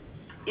with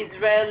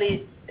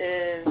Israeli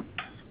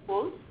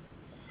schools.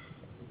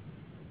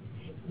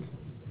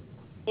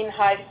 In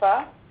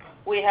Haifa,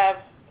 we have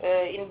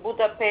in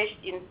Budapest,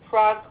 in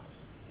Prague,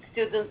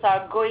 students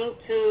are going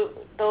to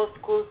those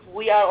schools.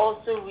 We are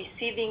also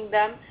receiving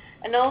them.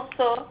 And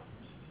also,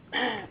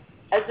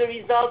 as a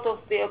result of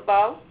the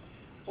above,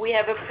 we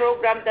have a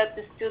program that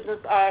the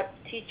students are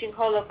teaching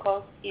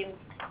Holocaust in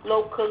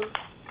local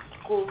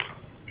schools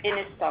in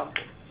Istanbul.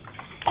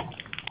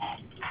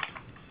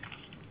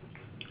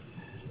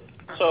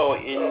 So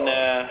in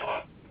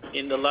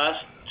the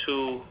last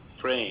two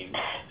frames,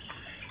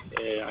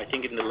 I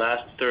think in the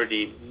last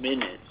 30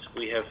 minutes,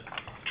 we have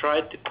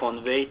tried to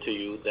convey to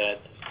you that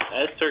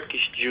as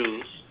Turkish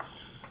Jews,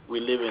 we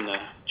live in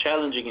a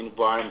challenging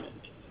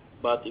environment,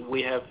 but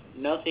we have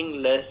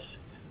nothing less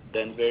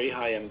than very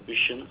high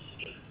ambitions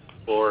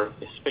for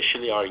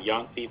especially our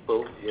young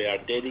people. We are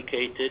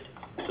dedicated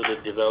to the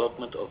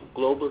development of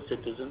global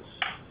citizens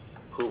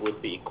who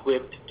would be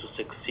equipped to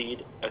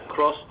succeed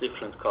across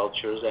different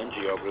cultures and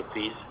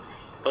geographies,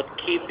 but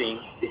keeping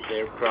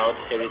their proud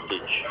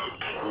heritage,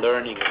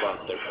 learning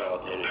about their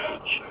proud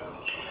heritage.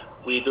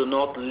 We do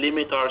not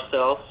limit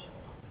ourselves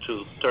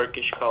to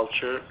Turkish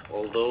culture,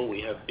 although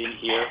we have been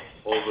here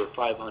over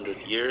 500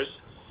 years,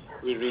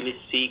 we really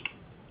seek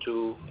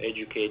to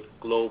educate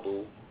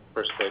global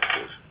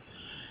perspective.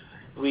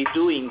 We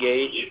do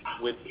engage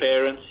with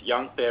parents,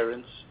 young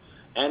parents,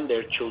 and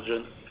their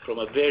children from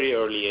a very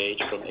early age,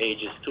 from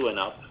ages 2 and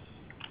up.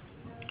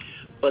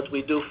 But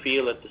we do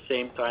feel at the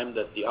same time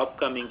that the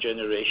upcoming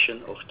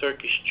generation of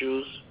Turkish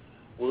Jews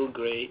will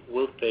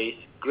face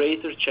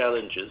greater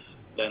challenges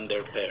than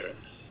their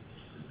parents.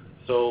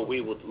 So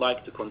we would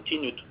like to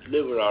continue to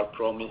deliver our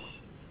promise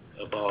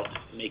about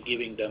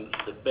giving them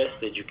the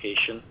best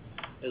education,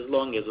 as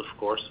long as, of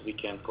course, we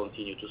can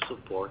continue to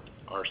support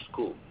our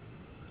school.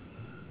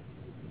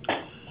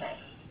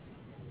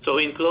 So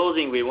in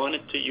closing, we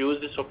wanted to use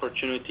this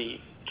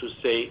opportunity to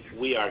say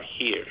we are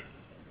here,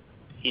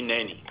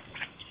 Hineni.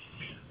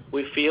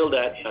 We feel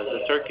that as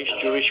a Turkish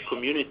Jewish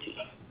community,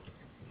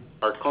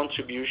 our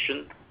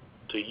contribution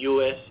to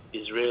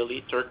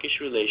U.S.-Israeli-Turkish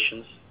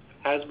relations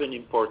has been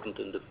important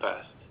in the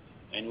past,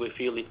 and we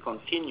feel it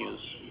continues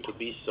to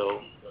be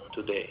so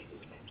today.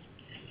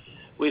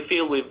 We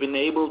feel we've been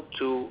able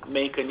to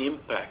make an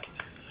impact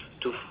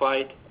to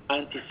fight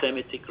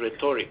anti-Semitic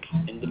rhetoric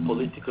in the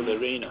political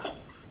arena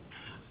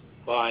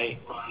by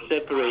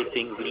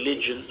separating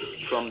religion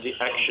from the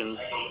actions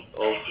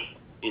of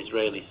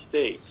Israeli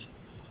state.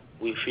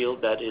 We feel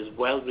that is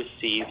well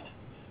received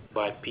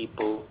by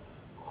people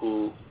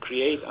who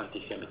create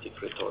anti-Semitic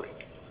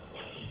rhetoric.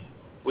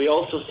 We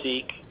also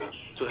seek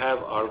to have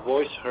our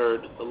voice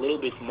heard a little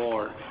bit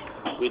more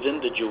within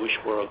the Jewish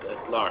world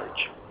at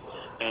large.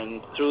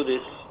 And through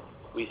this,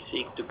 we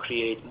seek to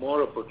create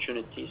more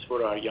opportunities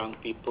for our young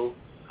people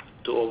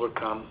to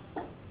overcome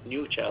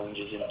new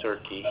challenges in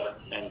Turkey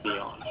and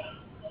beyond.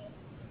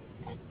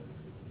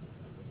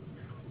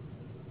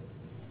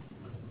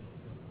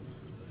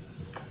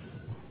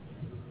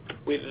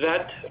 With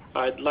that,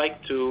 I'd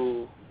like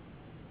to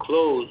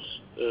close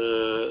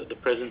the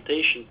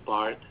presentation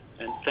part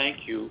and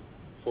thank you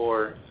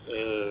for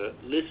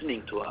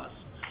listening to us.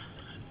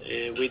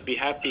 We'd be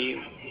happy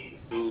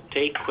to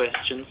take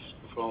questions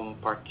from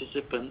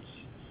participants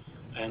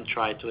and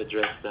try to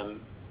address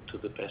them to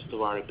the best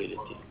of our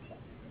ability.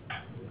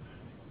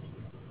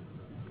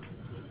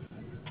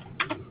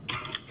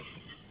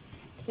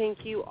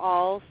 Thank you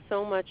all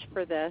so much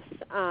for this.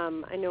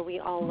 I know we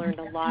all learned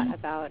a lot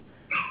about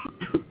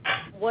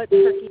what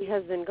Turkey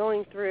has been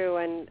going through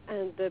and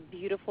the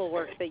beautiful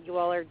work that you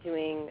all are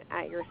doing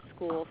at your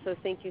school. So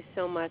thank you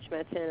so much,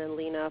 Metin and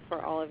Lina,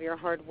 for all of your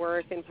hard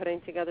work in putting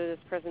together this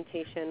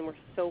presentation. We're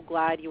so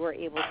glad you were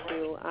able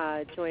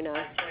to join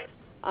us.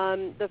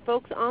 The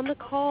folks on the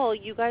call,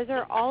 you guys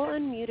are all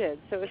unmuted.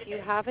 So if you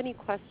have any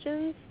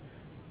questions,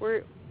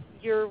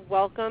 you're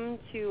welcome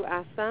to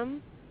ask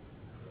them.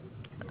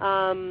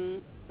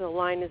 The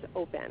line is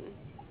open.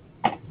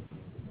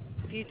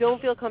 If you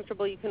don't feel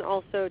comfortable, you can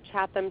also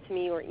chat them to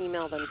me or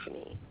email them to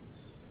me.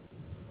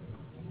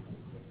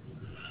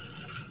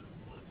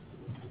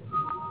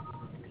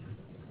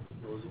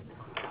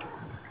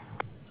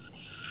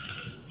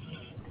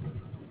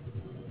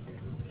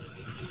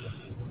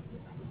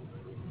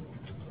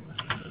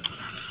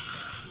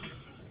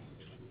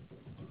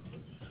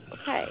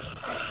 Okay.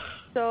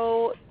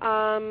 So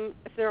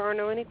if there are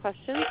no any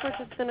questions, we're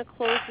just going to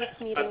close this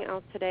meeting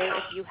out today.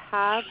 If you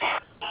have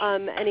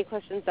any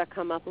questions that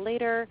come up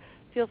later,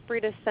 feel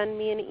free to send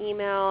me an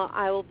email.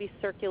 I will be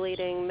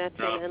circulating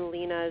Metin and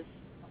Lina's.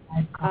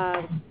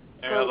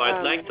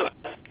 I'd like to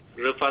ask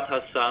Rifat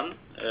Hassan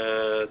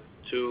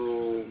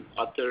to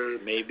utter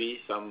maybe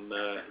some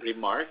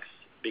remarks,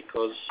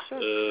 because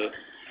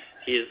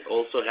he has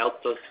also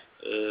helped us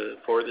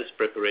for this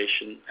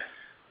preparation.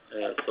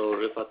 So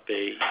Rifat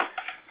Bey.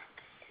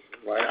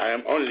 Well, I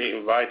am only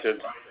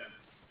invited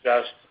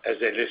just as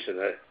a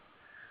listener,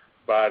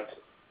 but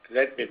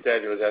let me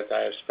tell you that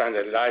I have spent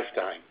a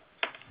lifetime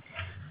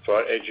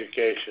for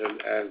education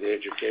and the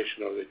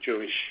education of the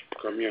Jewish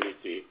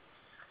community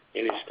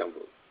in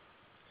Istanbul.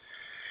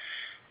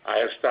 I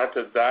have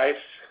started life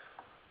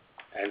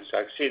and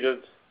succeeded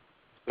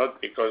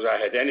not because I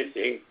had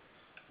anything,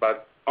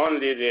 but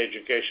only the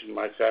education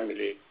my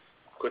family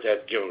could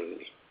have given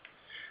me.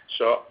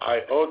 So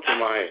I owe to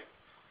my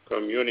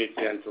community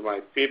and to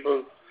my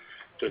people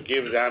to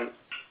give them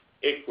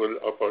equal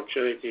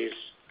opportunities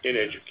in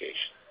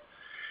education.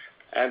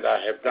 And I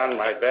have done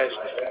my best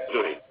to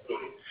do it.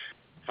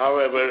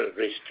 However,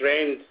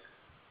 restrained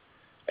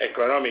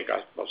economic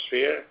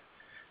atmosphere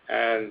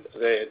and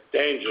the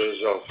dangers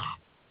of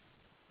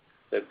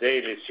the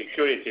daily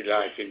security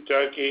life in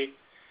Turkey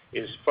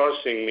is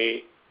forcing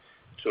me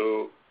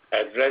to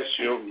address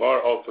you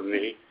more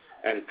openly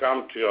and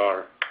come to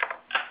your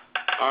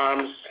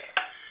arms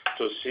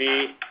to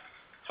see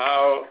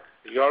how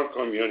your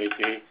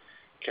community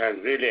can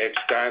really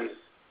extend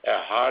a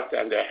heart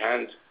and a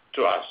hand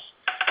to us.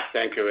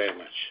 Thank you very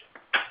much.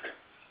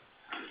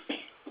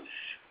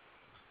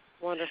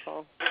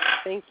 Wonderful.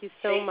 Thank you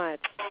so much.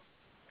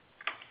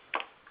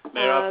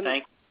 Meral,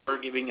 thank you for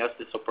giving us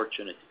this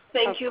opportunity.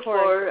 Thank you Of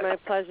course, for my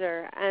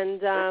pleasure.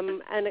 And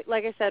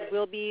like I said,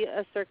 we'll be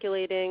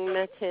circulating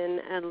Metin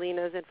and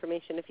Lina's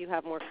information if you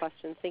have more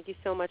questions. Thank you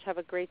so much. Have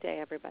a great day,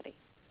 everybody.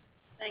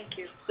 Thank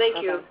you.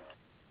 Thank you.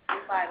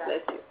 Bye.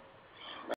 Bless you.